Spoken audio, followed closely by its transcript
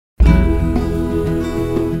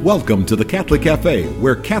Welcome to the Catholic Cafe,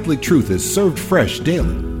 where Catholic truth is served fresh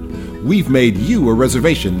daily. We've made you a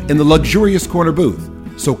reservation in the luxurious corner booth,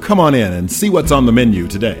 so come on in and see what's on the menu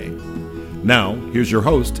today. Now, here's your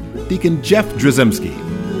host, Deacon Jeff Drzymski.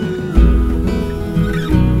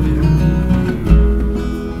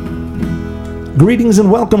 Greetings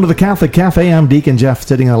and welcome to the Catholic Cafe. I'm Deacon Jeff,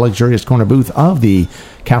 sitting in a luxurious corner booth of the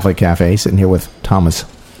Catholic Cafe, sitting here with Thomas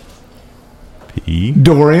P.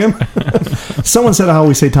 Dorian. Someone said I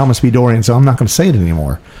always say Thomas P. Dorian, so I'm not going to say it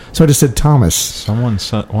anymore. So I just said Thomas. Someone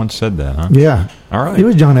once said that, huh? Yeah. All right. It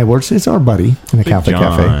was John Edwards. It's our buddy in the Catholic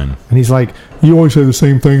Cafe. And he's like, you always say the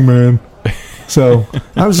same thing, man. So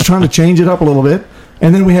I was just trying to change it up a little bit.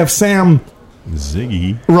 And then we have Sam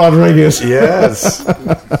Ziggy Rodriguez. Yes.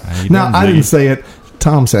 Now, I didn't say it.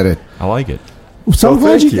 Tom said it. I like it. So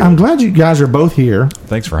I'm glad you guys are both here.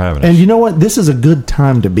 Thanks for having us. And you know what? This is a good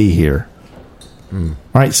time to be here. All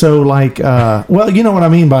right, so well, you know what I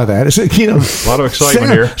mean by that. It's, a lot of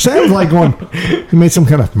excitement here. Sam's like going, he made some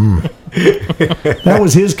kind of, That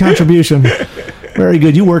was his contribution. Very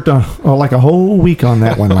good. You worked on like a whole week on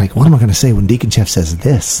that one. Like, what am I going to say when Deacon Jeff says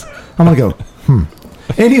this? I'm going to go,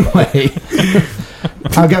 Anyway,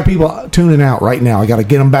 I've got people tuning out right now. I got to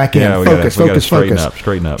get them back in. Yeah, focus.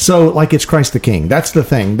 Straighten up. So, like, it's Christ the King. That's the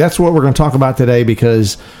thing. That's what we're going to talk about today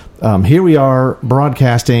because here we are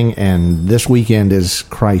broadcasting, and this weekend is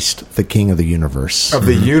Christ the King of the Universe. Of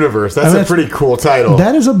the universe. That's a pretty cool title.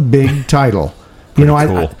 That is a big title.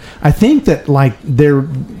 Cool. I think that they're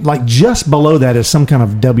just below that is some kind of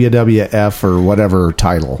WWF or whatever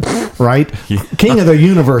title, right? Yeah. King of the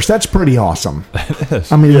Universe. That's pretty awesome.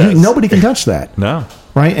 I mean, nobody can touch that. No.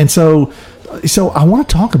 Right? And so I want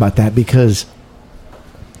to talk about that because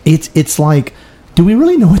it's like, do we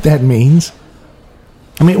really know what that means?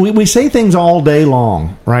 I mean, we say things all day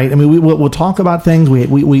long, right? I mean, we'll talk about things.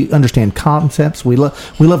 We understand concepts. We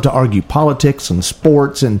love to argue politics and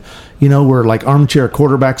sports, and we're like armchair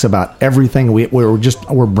quarterbacks about everything. We're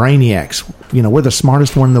brainiacs. We're the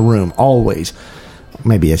smartest one in the room always.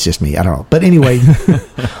 Maybe it's just me. I don't know. But anyway,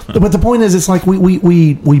 but the point is, it's like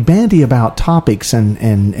we bandy about topics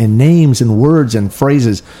and names and words and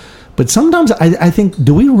phrases. But sometimes I think,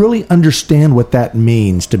 do we really understand what that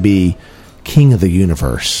means to be King of the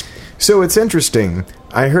Universe? So it's interesting.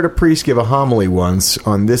 I heard a priest give a homily once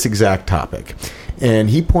on this exact topic. And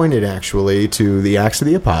he pointed actually to the Acts of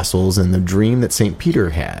the Apostles and the dream that St. Peter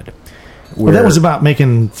had. Well, that was about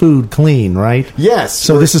making food clean, right? Yes.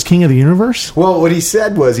 So this is King of the Universe? Well, what he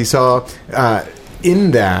said was he saw,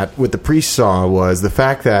 in that, what the priest saw was the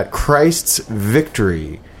fact that Christ's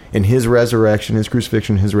victory in his resurrection, his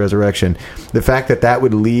crucifixion, his resurrection, the fact that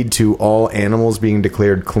would lead to all animals being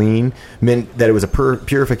declared clean meant that it was a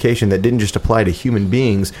purification that didn't just apply to human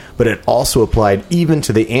beings, but it also applied even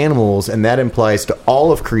to the animals, and that implies to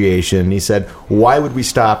all of creation. He said, why would we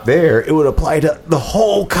stop there? It would apply to the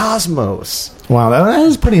whole cosmos. Wow, that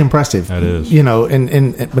is pretty impressive. That is.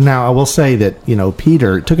 But now I will say that,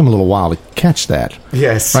 Peter, it took him a little while to catch that.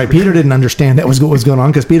 Yes. Right, Peter didn't understand that was what was going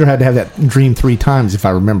on because Peter had to have that dream 3 times, if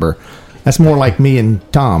I remember. That's more like me and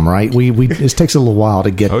Tom, right? It takes a little while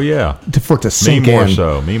to get. Oh yeah. For it to sink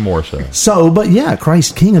in. Me more so. So, but yeah,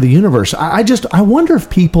 Christ, King of the Universe. I wonder if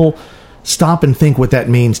people stop and think what that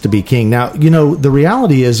means to be king. Now, the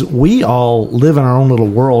reality is we all live in our own little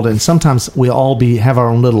world, and sometimes we all have our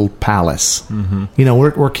own little palace.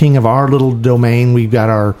 Mm-hmm. We're king of our little domain. We've got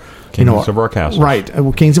our kings of our castles. Right,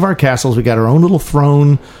 we're kings of our castles. We got our own little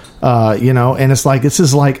throne. And it's like, this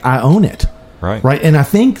is like, I own it. Right. And I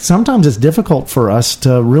think sometimes it's difficult for us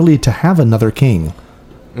to have another king.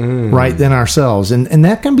 Right, than ourselves, and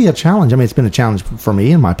that can be a challenge. I mean, it's been a challenge for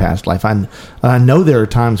me in my past life. I know there are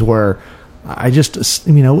times where I just,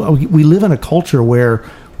 we live in a culture where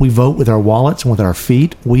we vote with our wallets and with our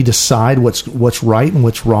feet. We decide what's right and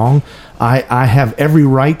what's wrong. I have every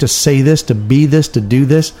right to say this, to be this, to do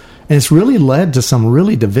this, and it's really led to some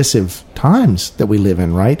really divisive times that we live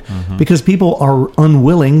in. Right, because people are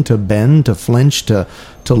unwilling to bend, to flinch, to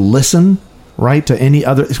listen. Right, to any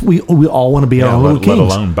other, we all want to be our own kings. Let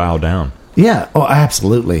alone bow down. Yeah, oh,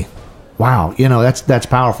 absolutely. Wow, that's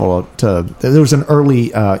powerful. There was an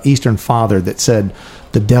early Eastern father that said,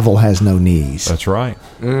 "The devil has no knees." That's right.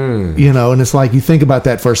 And it's like, you think about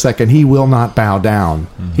that for a second. He will not bow down.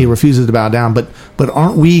 Mm-hmm. He refuses to bow down. But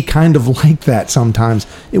aren't we kind of like that sometimes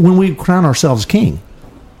when we crown ourselves king?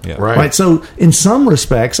 Yeah, right. So in some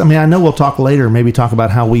respects, I mean, I know we'll talk later. Maybe talk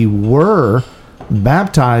about how we were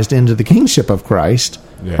baptized into the kingship of Christ,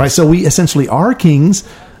 right? So we essentially are kings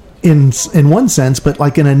in one sense, but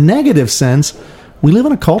like in a negative sense, we live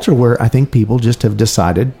in a culture where I think people just have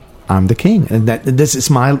decided, I'm the king, and that this is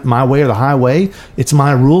my way or the highway. It's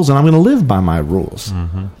my rules, and I'm going to live by my rules.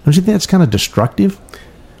 Mm-hmm. Don't you think that's kind of destructive?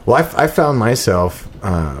 Well, I found myself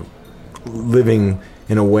living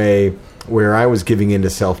in a way where I was giving into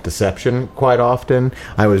self-deception quite often.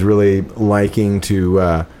 I was really liking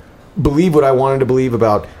to believe what I wanted to believe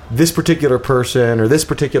about this particular person or this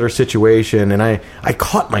particular situation, and I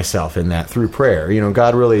caught myself in that through prayer.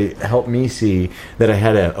 God really helped me see that I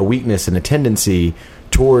had a weakness and a tendency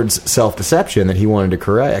towards self-deception that he wanted to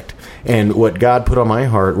correct. And what God put on my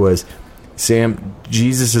heart was, Sam,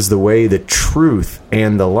 Jesus is the way, the truth,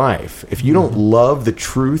 and the life. If you don't love the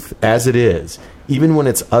truth as it is, even when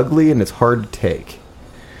it's ugly and it's hard to take,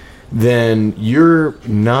 then you're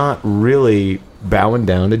not really bowing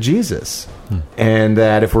down to Jesus. And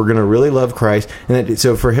that if we're going to really love Christ,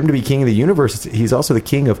 so for him to be king of the universe, he's also the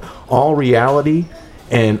king of all reality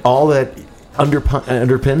and all that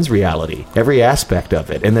underpins reality, every aspect of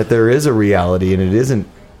it, and that there is a reality, and it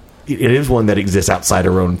is one that exists outside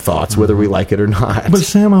our own thoughts, whether we like it or not. But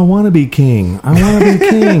Sam, I want to be king. I want to be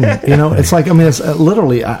king. It's like, it's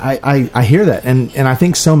literally, I hear that. And I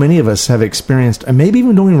think so many of us have experienced, and maybe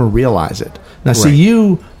even don't even realize it. Now, see,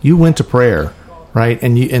 you went to prayer, right?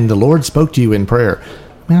 And the Lord spoke to you in prayer.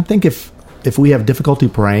 I think if we have difficulty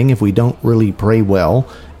praying, if we don't really pray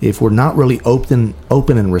well, if we're not really open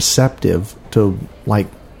and receptive to like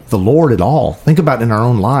the Lord at all, think about in our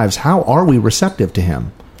own lives, how are we receptive to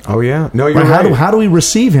him? Oh, yeah. No, you're right. How do we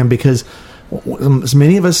receive him? Because as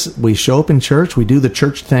many of us, we show up in church, we do the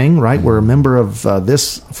church thing, right? Mm-hmm. We're a member of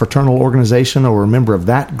this fraternal organization, or we're a member of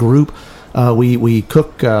that group. We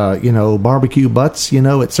cook, barbecue butts,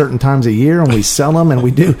 at certain times a year, and we sell them, and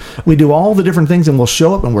we do all the different things, and we'll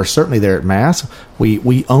show up, and we're certainly there at Mass.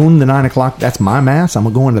 We own the 9 o'clock. That's my Mass.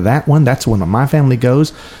 I'm going to that one. That's when my family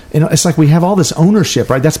goes. It's like we have all this ownership,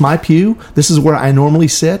 right? That's my pew. This is where I normally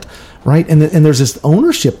sit, right? And there's this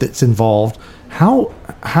ownership that's involved. How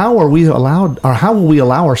are we allowed, or how will we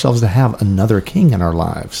allow ourselves to have another king in our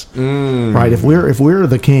lives, right? If we're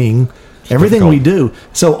the king, everything we do.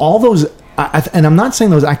 So all those. And I'm not saying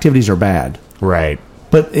those activities are bad, right?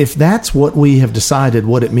 But if that's what we have decided,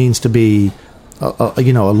 what it means to be, a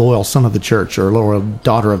loyal son of the church or a loyal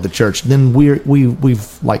daughter of the church, then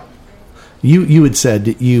we've like you had said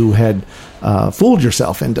that you had fooled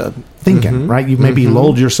yourself into thinking, right? You maybe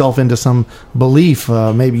lulled yourself into some belief.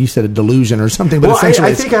 Maybe you said a delusion or something. But essentially,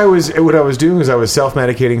 I think what I was doing was I was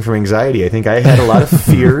self-medicating from anxiety. I think I had a lot of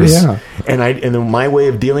fears, and my way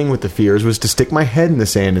of dealing with the fears was to stick my head in the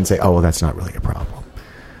sand and say, "Oh, well, that's not really a problem,"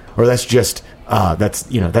 or "That's just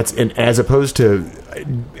as opposed to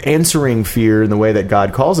answering fear in the way that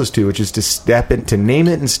God calls us to, which is to name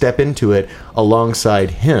it and step into it alongside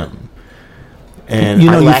Him." And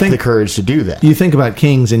I lack the courage to do that. You think about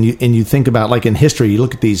kings, and you think about, like in history, you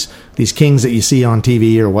look at these kings that you see on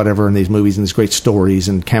TV or whatever in these movies and these great stories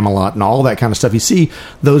and Camelot and all that kind of stuff. You see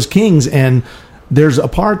those kings, and there's a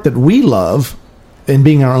part that we love in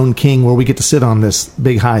being our own king, where we get to sit on this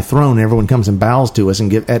big high throne, and everyone comes and bows to us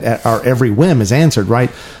and get at our every whim is answered,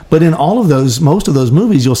 right? But in most of those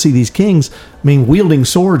movies, you'll see these kings, wielding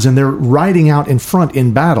swords, and they're riding out in front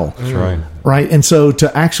in battle. That's right. Right, and so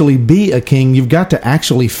to actually be a king, you've got to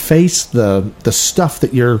actually face the stuff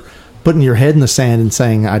that you're putting your head in the sand and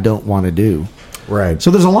saying, "I don't want to do." Right. So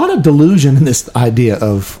there's a lot of delusion in this idea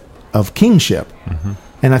of kingship,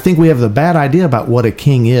 and I think we have the bad idea about what a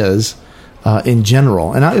king is in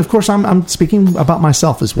general. And of course, I'm speaking about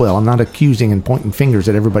myself as well. I'm not accusing and pointing fingers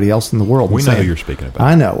at everybody else in the world. We know who you're speaking about.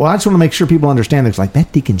 I know. Well, I just want to make sure people understand. It's like,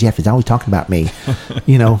 that Deacon Jeff is always talking about me,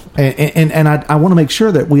 And I want to make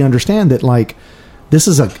sure that we understand that, like,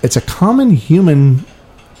 it's a common human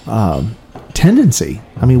tendency.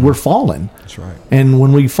 We're fallen. That's right. And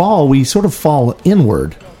when we fall, we sort of fall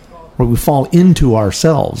inward, or we fall into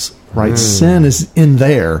ourselves. Right, sin is in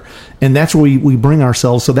there, and that's where we bring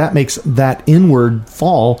ourselves. So that makes that inward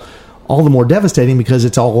fall all the more devastating, because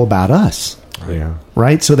it's all about us. Yeah.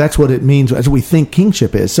 Right. So that's what it means as we think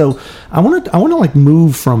kingship is. So I want to like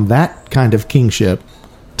move from that kind of kingship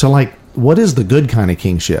to, like, what is the good kind of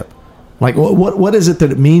kingship? Like, what is it that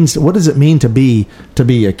it means? What does it mean to be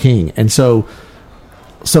a king? And so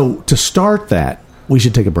to start that, we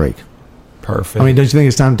should take a break. Perfect. Don't you think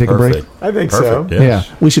it's time to take a break? I think so. Yes.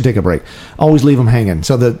 Yeah, we should take a break. Always leave them hanging.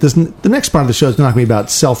 So the next part of the show is not going to be about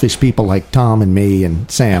selfish people like Tom and me and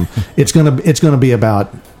Sam. It's going to be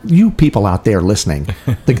about you people out there listening,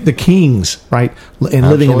 the kings, right, and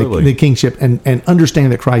living in the kingship and understanding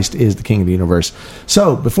that Christ is the King of the universe.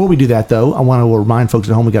 So before we do that, though, I want to remind folks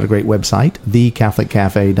at home we got a great website,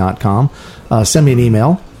 thecatholiccafe.com. Send me an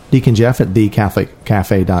email. Deacon Jeff at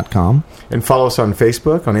thecatholiccafe.com. And follow us on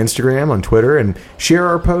Facebook, on Instagram, on Twitter, and share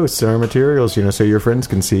our posts and our materials, so your friends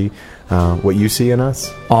can see what you see in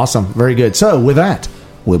us. Awesome. Very good. So with that,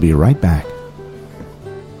 we'll be right back.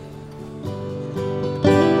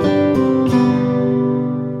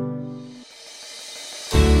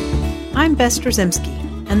 I'm Bess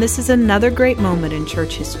Drzymski, and this is another great moment in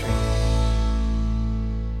church history.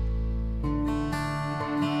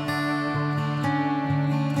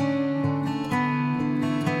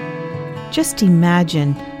 Just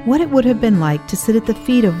imagine what it would have been like to sit at the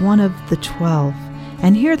feet of one of the 12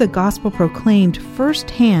 and hear the gospel proclaimed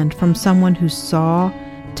firsthand from someone who saw,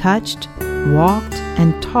 touched, walked,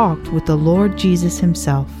 and talked with the Lord Jesus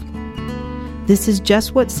himself. This is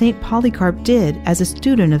just what St. Polycarp did as a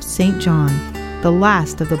student of St. John, the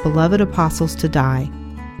last of the beloved apostles to die.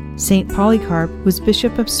 St. Polycarp was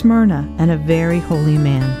Bishop of Smyrna and a very holy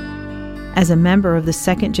man. As a member of the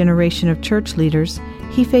second generation of church leaders,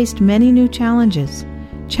 he faced many new challenges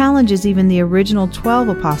even the original 12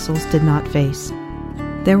 apostles did not face.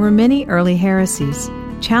 There were many early heresies,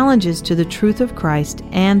 challenges to the truth of Christ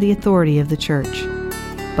and the authority of the church.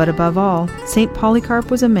 But above all, St.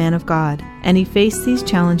 Polycarp was a man of God, and he faced these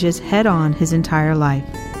challenges head-on his entire life.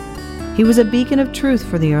 He was a beacon of truth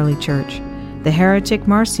for the early church. The heretic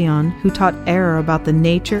Marcion, who taught error about the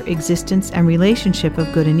nature, existence, and relationship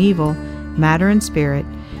of good and evil, matter and spirit,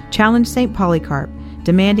 challenged St. Polycarp,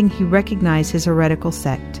 demanding he recognize his heretical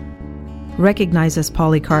sect. "Recognize us,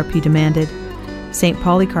 Polycarp," he demanded. St.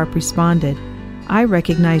 Polycarp responded, "I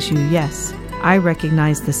recognize you, yes. I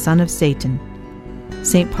recognize the son of Satan."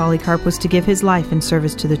 St. Polycarp was to give his life in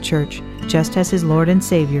service to the church, just as his Lord and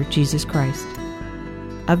Savior, Jesus Christ.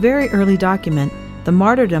 A very early document, the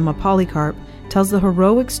Martyrdom of Polycarp, tells the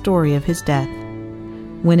heroic story of his death.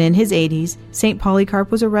 When in his 80s, St. Polycarp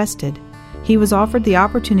was arrested. He was offered the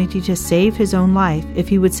opportunity to save his own life if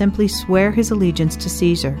he would simply swear his allegiance to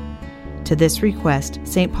Caesar. To this request,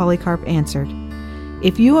 St. Polycarp answered,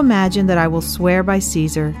 "If you imagine that I will swear by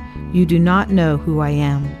Caesar, you do not know who I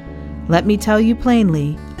am. Let me tell you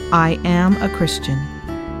plainly, I am a Christian."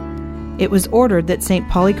 It was ordered that St.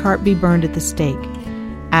 Polycarp be burned at the stake.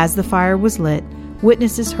 As the fire was lit,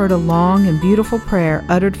 witnesses heard a long and beautiful prayer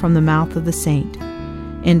uttered from the mouth of the saint.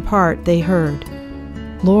 In part, they heard,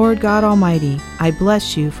 "Lord God Almighty, I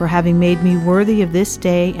bless you for having made me worthy of this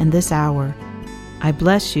day and this hour. I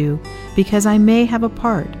bless you because I may have a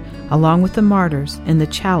part, along with the martyrs, in the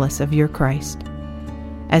chalice of your Christ."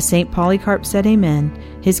 As St. Polycarp said amen,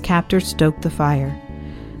 his captors stoked the fire.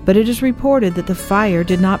 But it is reported that the fire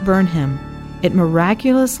did not burn him. It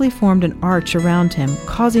miraculously formed an arch around him,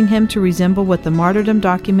 causing him to resemble what the martyrdom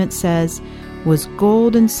document says was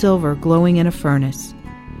gold and silver glowing in a furnace.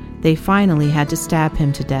 They finally had to stab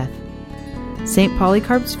him to death. St.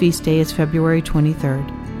 Polycarp's feast day is February 23rd.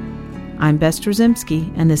 I'm Bess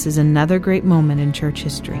Drzymski, and this is another great moment in church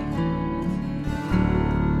history.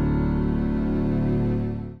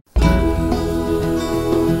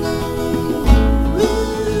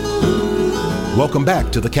 Welcome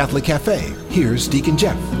back to the Catholic Cafe. Here's Deacon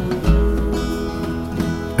Jeff.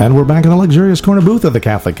 And we're back in the luxurious corner booth of the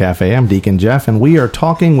Catholic Cafe. I'm Deacon Jeff, and we are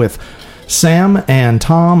talking with Sam and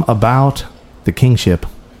Tom about the kingship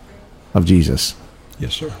of Jesus.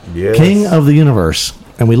 Yes, sir. Yes. King of the universe.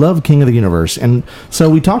 And we love King of the universe. And so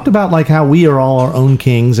we talked about like how we are all our own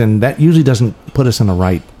kings, and that usually doesn't put us in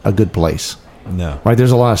a good place. No. Right?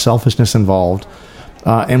 There's a lot of selfishness involved.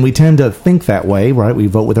 And we tend to think that way, right? We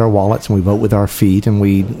vote with our wallets and we vote with our feet,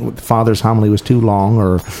 and Father's homily was too long,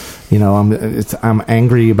 or, I'm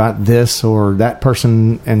angry about this or that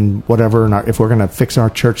person and whatever. And if we're going to fix our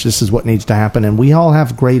church, this is what needs to happen. And we all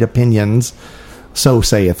have great opinions, so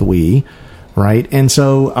saith we, right? And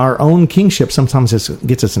so our own kingship sometimes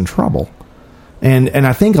gets us in trouble. And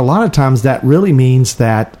I think a lot of times that really means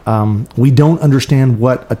that we don't understand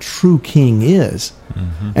what a true king is.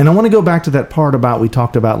 Mm-hmm. And I want to go back to that part we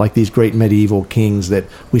talked about like these great medieval kings that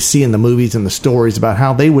we see in the movies and the stories about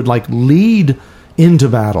how they would like lead into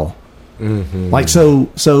battle. Mm-hmm. Like, so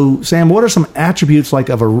Sam, what are some attributes like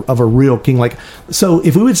of a real king? Like, so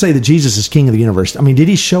if we would say that Jesus is king of the universe, I mean, did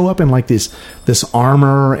he show up in like this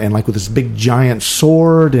armor and like with this big giant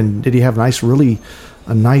sword? And did he have a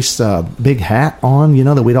nice big hat on,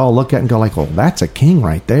 that we'd all look at and go like, well, that's a king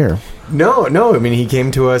right there? No. I mean, he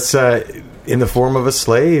came to us in the form of a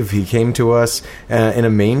slave. He came to us in a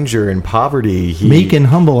manger in poverty. Meek and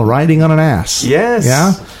humble, riding on an ass. Yes.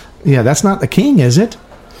 Yeah. That's not the king, is it?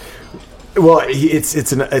 Well,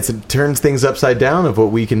 it turns things upside down of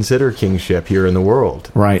what we consider kingship here in the world.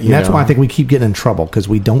 Right. And that's why I think we keep getting in trouble, because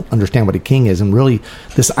we don't understand what a king is. And really,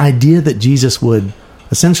 this idea that Jesus would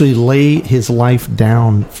essentially lay his life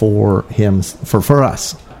down for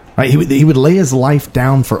us. Right? He would lay his life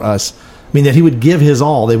down for us. I mean, that he would give his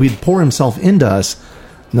all, that he'd pour himself into us.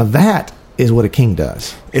 Now that is what a king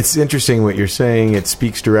does. It's interesting what you're saying. It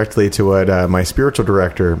speaks directly to what my spiritual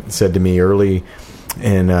director said to me early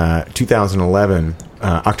in 2011,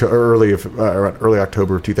 early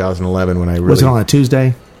October of 2011, when I really... Was it on a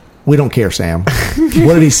Tuesday? We don't care, Sam.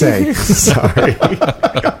 What did he say? Sorry.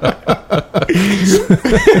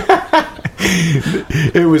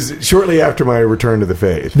 It was shortly after my return to the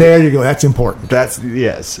faith. There you go. That's important.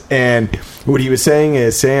 Yes. And what he was saying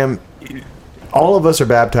is, Sam, all of us are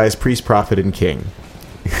baptized priest, prophet, and king.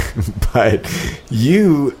 But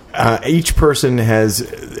you, each person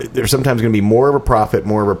there's sometimes going to be more of a prophet,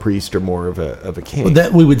 more of a priest, or more of a king. Well,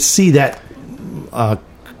 that we would see that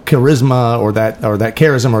charisma or that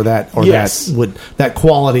charism or yes. that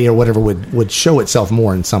quality or whatever would show itself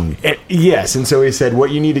more in some. Yes, and so he said,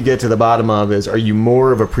 what you need to get to the bottom of is, are you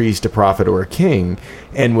more of a priest, a prophet, or a king?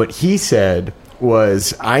 And what he said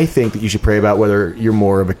was, I think that you should pray about whether you're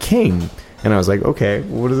more of a king. And I was like, okay,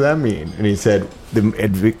 what does that mean? And he said,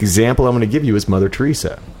 the example I'm going to give you is Mother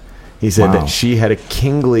Teresa. He said that she had a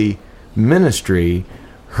kingly ministry.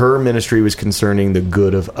 Her ministry was concerning the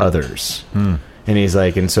good of others. And he's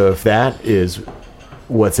like, and so if that is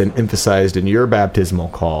what's emphasized in your baptismal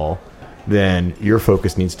call, then your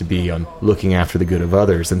focus needs to be on looking after the good of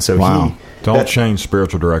others. And so Don't change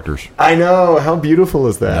spiritual directors. I know. How beautiful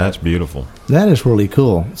is that? That's beautiful. That is really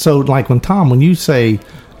cool. So, like when you say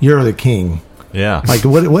you're the king, yeah, like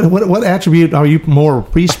what attribute are you more,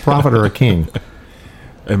 priest, prophet, or a king?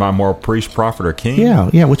 Am I more priest, prophet, or king?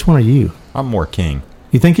 Yeah. Which one are you? I'm more king.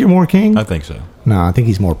 You think you're more king? I think so. No, I think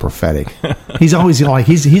he's more prophetic. He's always like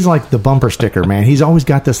he's like the bumper sticker, man. He's always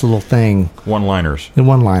got this little thing. One-liners. The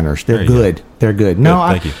one-liners. They're good. Go. They're good. No,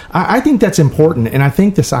 thank you. I think that's important, and I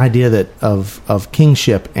think this idea that of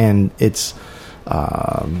kingship and it's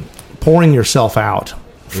pouring yourself out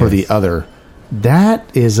for the other,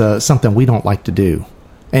 that is something we don't like to do,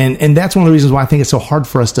 and that's one of the reasons why I think it's so hard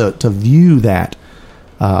for us to view that,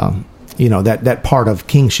 that part of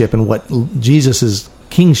kingship and what Jesus's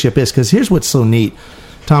kingship is. Because here's what's so neat,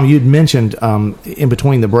 Tom. You'd mentioned in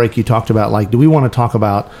between the break, you talked about, like, do we want to talk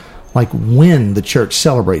about like when the church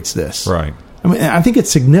celebrates this? Right. I mean, I think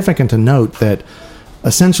it's significant to note that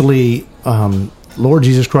essentially, Lord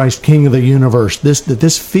Jesus Christ, King of the universe,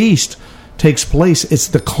 this feast takes place. It's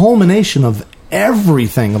the culmination of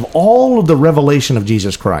everything, of all of the revelation of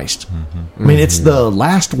Jesus Christ. Mm-hmm. I mean, it's the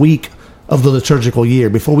last week of the liturgical year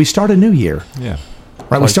before we start a new year. Yeah.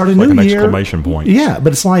 Right, we start a new an year. Exclamation point. Yeah,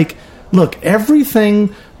 but it's like, look,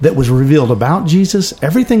 everything that was revealed about Jesus,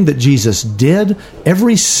 everything that Jesus did,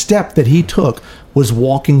 every step that he took was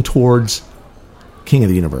walking towards King of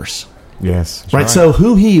the universe. Yes. Right? So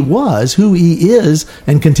who he was, who he is,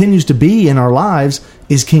 and continues to be in our lives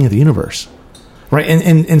is King of the universe. Right?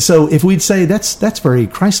 And so if we'd say that's very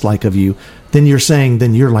Christ-like of you, then you're saying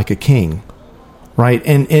then you're like a king. Right?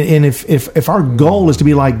 And if our goal is to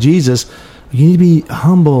be like Jesus, you need to be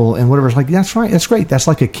humble and whatever. It's like, that's right. That's great. That's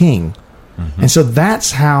like a king. Mm-hmm. And so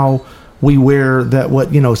that's how we wear that, what,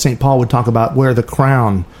 St. Paul would talk about, wear the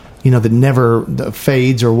crown, that never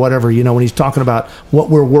fades or whatever, when he's talking about what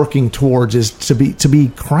we're working towards is to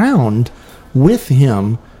be crowned with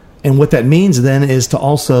him. And what that means then is to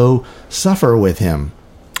also suffer with him.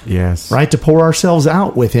 Yes. Right? To pour ourselves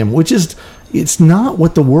out with him, which is, it's not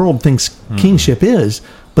what the world thinks kingship is,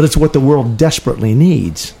 but it's what the world desperately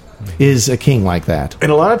needs. Is a king like that.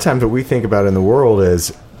 And a lot of times what we think about in the world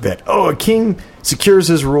is that, a king secures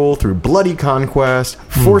his rule through bloody conquest,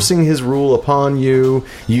 forcing his rule upon you.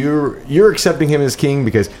 You're accepting him as king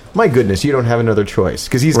because, my goodness, you don't have another choice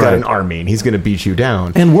because he's got an army and he's going to beat you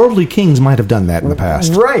down. And worldly kings might have done that in the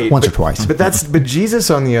past. Right. Once or twice. But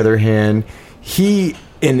Jesus, on the other hand, he,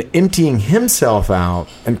 in emptying himself out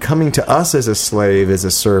and coming to us as a slave, as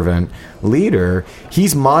a servant leader,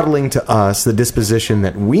 he's modeling to us the disposition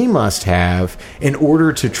that we must have in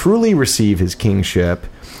order to truly receive his kingship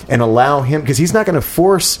and allow him, because he's not going to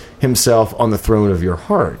force himself on the throne of your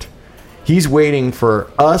heart. He's waiting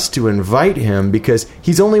for us to invite him because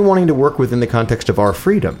he's only wanting to work within the context of our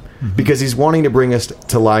freedom, because he's wanting to bring us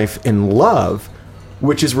to life in love,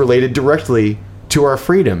 which is related directly to our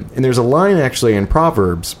freedom. And there's a line actually in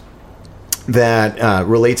Proverbs that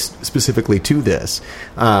relates specifically to this,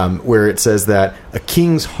 where it says that a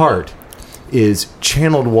king's heart is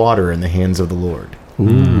channeled water in the hands of the Lord.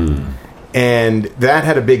 Ooh. And that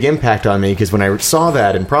had a big impact on me because when I saw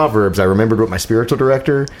that in Proverbs, I remembered what my spiritual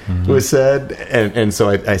director was said. And so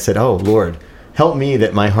I said, oh, Lord, help me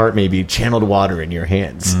that my heart may be channeled water in your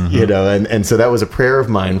hands, you know, and so that was a prayer of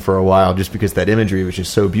mine for a while, just because that imagery was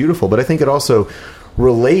just so beautiful. But I think it also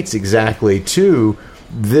relates exactly to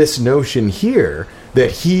this notion here that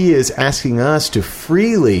he is asking us to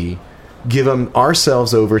freely give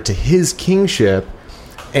ourselves over to his kingship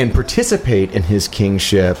and participate in his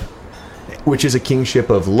kingship, which is a kingship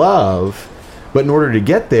of love. But in order to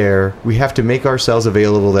get there, we have to make ourselves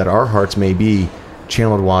available that our hearts may be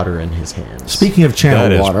channeled water in his hands. Speaking of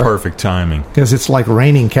channeled water, that is perfect timing, because it's like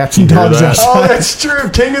raining cats and dogs outside. Oh, that's true.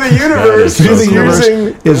 King of the universe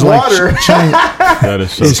is water. That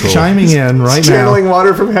is so cool. Chiming in right now, channeling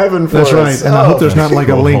water from heaven for that's us. right. And I hope there's not like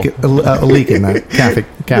a leak in that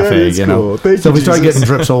cafe. You know, cool. So we start getting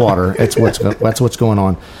drips of water. That's what's going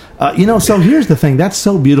on. You know, so here's the thing. That's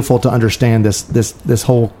so beautiful to understand this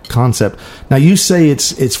whole concept. Now, you say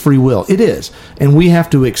it's free will. It is. And we have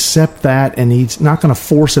to accept that, and he's not going to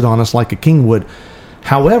force it on us like a king would.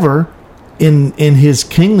 However, in his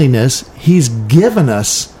kingliness, he's given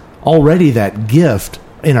us already that gift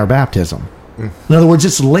in our baptism. In other words,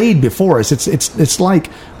 it's laid before us. It's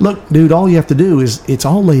like, look, dude, all you have to do is, it's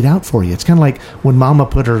all laid out for you. It's kind of like when Mama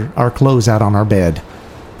put our clothes out on our bed.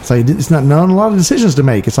 So it's not a lot of decisions to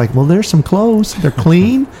make. It's like, well, there's some clothes. They're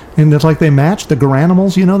clean, and it's like they match the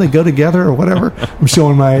granimals, you know, they go together or whatever. I'm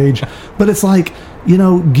showing my age. But it's like, you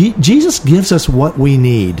know, Jesus gives us what we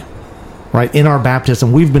need, right? In our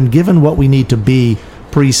baptism, we've been given what we need to be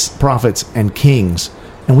priests, prophets, and kings.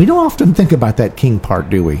 And we don't often think about that king part,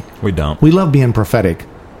 do we? We don't. We love being prophetic.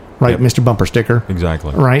 Right, yep. Mr. Bumper Sticker.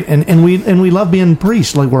 Exactly. Right, and we love being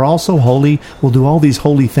priests. Like, we're all so holy. We'll do all these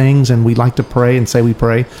holy things, and we like to pray and say we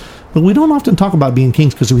pray. But we don't often talk about being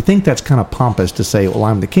kings because we think that's kind of pompous to say, well,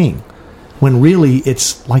 I'm the king. When really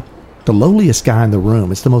it's like the lowliest guy in the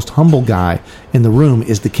room. It's the most humble guy in the room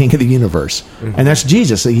is the king of the universe. Mm-hmm. And that's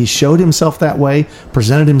Jesus. He showed himself that way,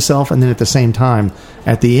 presented himself, and then at the same time,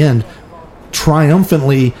 at the end,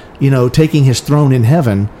 triumphantly, you know, taking his throne in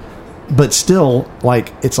heaven. But still,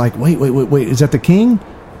 like, it's like, wait, is that the king?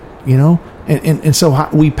 You know? And so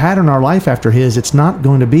we pattern our life after his. It's not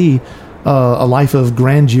going to be a life of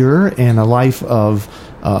grandeur and a life of,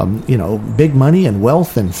 you know, big money and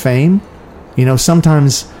wealth and fame. You know,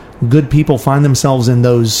 sometimes good people find themselves in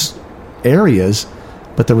those areas,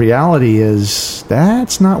 but the reality is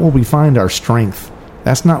that's not where we find our strength.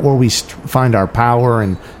 That's not where we find our power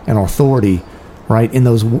and authority, right? In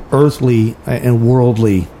those earthly and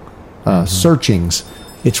worldly searchings.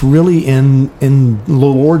 It's really in the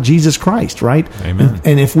Lord Jesus Christ, right? Amen.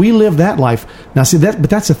 And if we live that life, now see that, but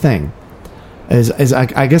that's the thing. As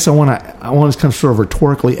I guess I want to kind of sort of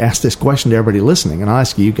rhetorically ask this question to everybody listening, and I'll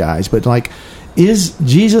ask you guys, but like, is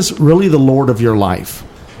Jesus really the Lord of your life?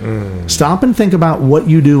 Stop and think about what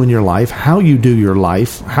you do in your life, how you do your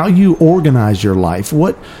life, how you organize your life,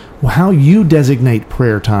 how you designate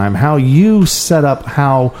prayer time, how you set up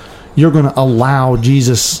how you're going to allow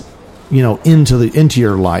Jesus, you know, into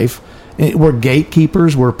your life. We're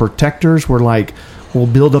gatekeepers, we're protectors, we'll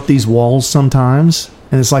build up these walls sometimes,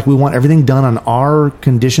 and it's like we want everything done on our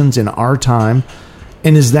conditions in our time.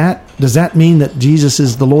 And does that mean that Jesus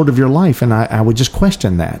is the Lord of your life? And I would just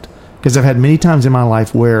question that, because I've had many times in my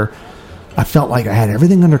life where I felt like I had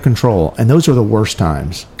everything under control, and those are the worst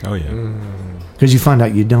times. Oh yeah, because you find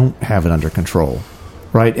out you don't have it under control.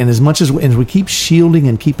 Right, and as much as we keep shielding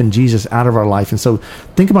and keeping Jesus out of our life, and so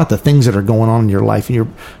think about the things that are going on in your life,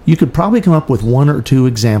 and you could probably come up with one or two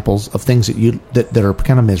examples of things that are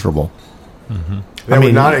kind of miserable. Mm-hmm. That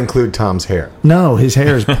would not include Tom's hair. No, his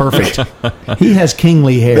hair is perfect. He has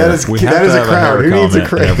kingly hair. That is a crown. Who needs a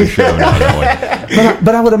crown? Every show now,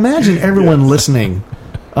 but I would imagine everyone listening,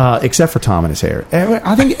 except for Tom and his hair,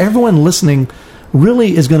 I think everyone listening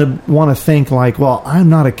really is going to want to think like, well, I'm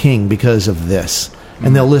not a king because of this.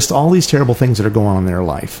 And they'll list all these terrible things that are going on in their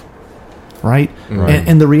life, right?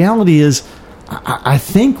 And the reality is, I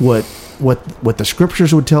think what the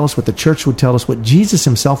scriptures would tell us, what the church would tell us, what Jesus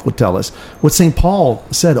himself would tell us, what St. Paul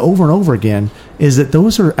said over and over again, is that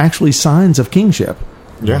those are actually signs of kingship.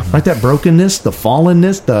 Yeah. Right? That brokenness, the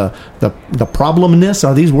fallenness, the problemness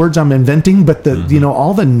are these words I'm inventing, but you know,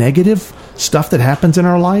 all the negative stuff that happens in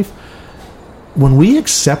our life. When we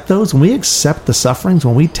accept those, when we accept the sufferings,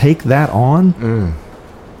 when we take that on,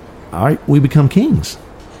 all right, we become kings.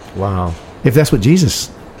 Wow. If that's what Jesus,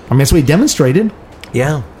 that's what he demonstrated.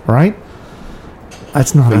 Yeah. Right?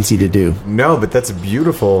 That's not easy to do. No, but that's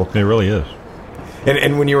beautiful. It really is.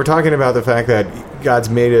 And when you were talking about the fact that God's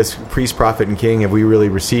made us priest, prophet, and king, have we really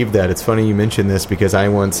received that? It's funny you mentioned this, because I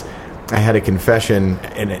had a confession,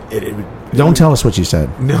 and it don't tell us what you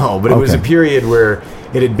said. No, but it was a period where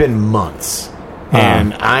it had been months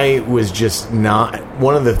And I was just not.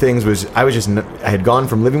 One of the things was I had gone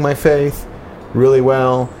from living my faith really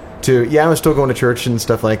well to, I was still going to church and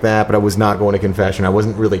stuff like that, but I was not going to confession. I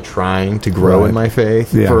wasn't really trying to grow in my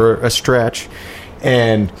faith for a stretch.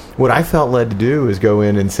 And what I felt led to do is go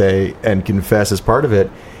in and say and confess as part of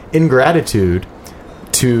it, in gratitude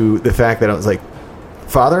to the fact that I was like,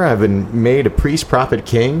 Father, I've been made a priest, prophet,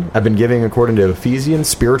 king. I've been giving, according to Ephesians,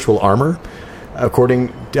 spiritual armor. I've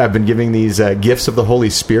been giving these gifts of the Holy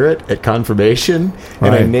Spirit at confirmation,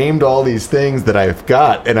 and I named all these things that I've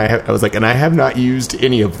got, and I was like, and I have not used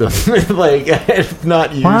any of them. Like, I have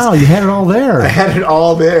not used. Wow, you had it all there. I had it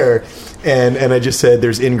all there, and I just said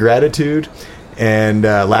there's ingratitude and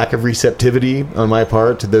lack of receptivity on my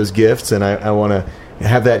part to those gifts, and I want to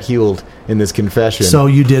have that healed in this confession. So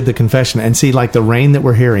you did the confession, and see, like the rain that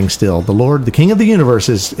we're hearing still, the Lord, the King of the universe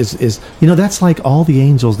is that's like all the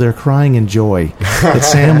angels, they're crying in joy that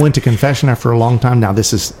Sam went to confession after a long time. Now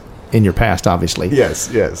this is in your past, obviously. Yes.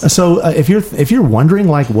 So if you're wondering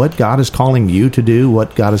like what God is calling you to do,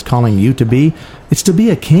 what God is calling you to be, it's to be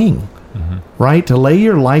a king, right? To lay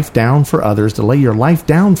your life down for others, to lay your life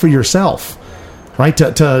down for yourself. Right,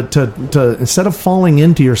 to instead of falling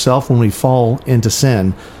into yourself when we fall into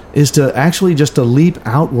sin, is to actually just to leap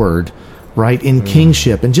outward, right, in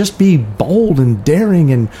kingship, and just be bold and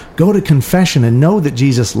daring and go to confession and know that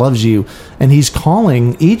Jesus loves you and He's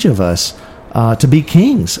calling each of us to be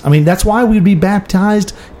kings. I mean, that's why we'd be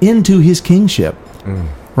baptized into His kingship,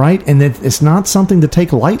 right? And it's not something to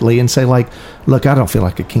take lightly and say like, look, I don't feel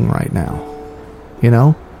like a king right now,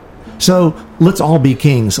 So let's all be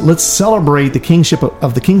kings. Let's celebrate the kingship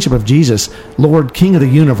of Jesus, Lord, King of the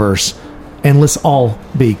universe, and let's all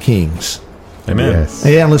be kings. Amen. Yes.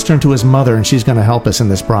 Yeah, let's turn to His mother, and she's going to help us in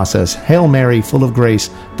this process. Hail Mary, full of grace,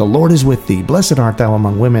 the Lord is with thee. Blessed art thou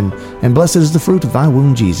among women, and blessed is the fruit of thy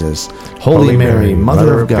womb, Jesus. Holy Mary,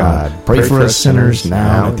 Mother of God, pray for us sinners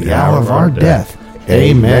now and at the hour of our death.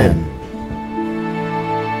 Amen.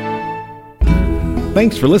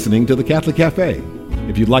 Thanks for listening to the Catholic Cafe.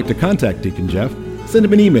 If you'd like to contact Deacon Jeff, send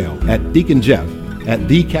him an email at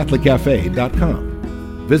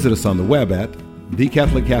deaconjeff@thecatholiccafe.com. Visit us on the web at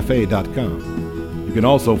thecatholiccafe.com. You can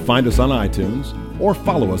also find us on iTunes or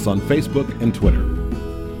follow us on Facebook and Twitter.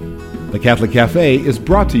 The Catholic Cafe is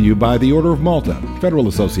brought to you by the Order of Malta, Federal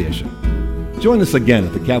Association. Join us again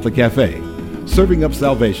at the Catholic Cafe, serving up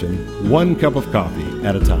salvation one cup of coffee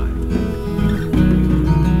at a time.